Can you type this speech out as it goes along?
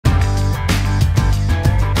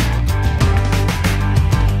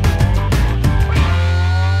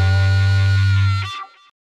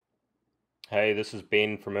Hey, this is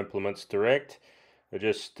Ben from implementsdirect. We're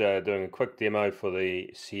just doing a quick demo for the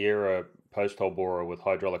Sierra post hole borer with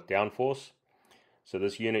hydraulic downforce. So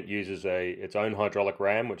this unit uses its own hydraulic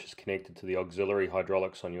ram, which is connected to the auxiliary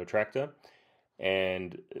hydraulics on your tractor,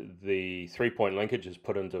 and the 3-point linkage is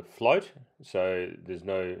put into float, so there's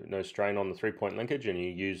no strain on the 3-point linkage, and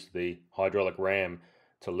you use the hydraulic ram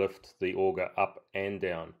to lift the auger up and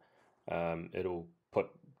down. It'll put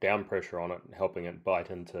down pressure on it, helping it bite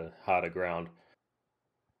into harder ground.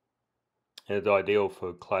 It's ideal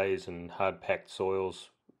for clays and hard packed soils.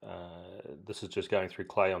 This is just going through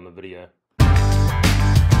clay on the video.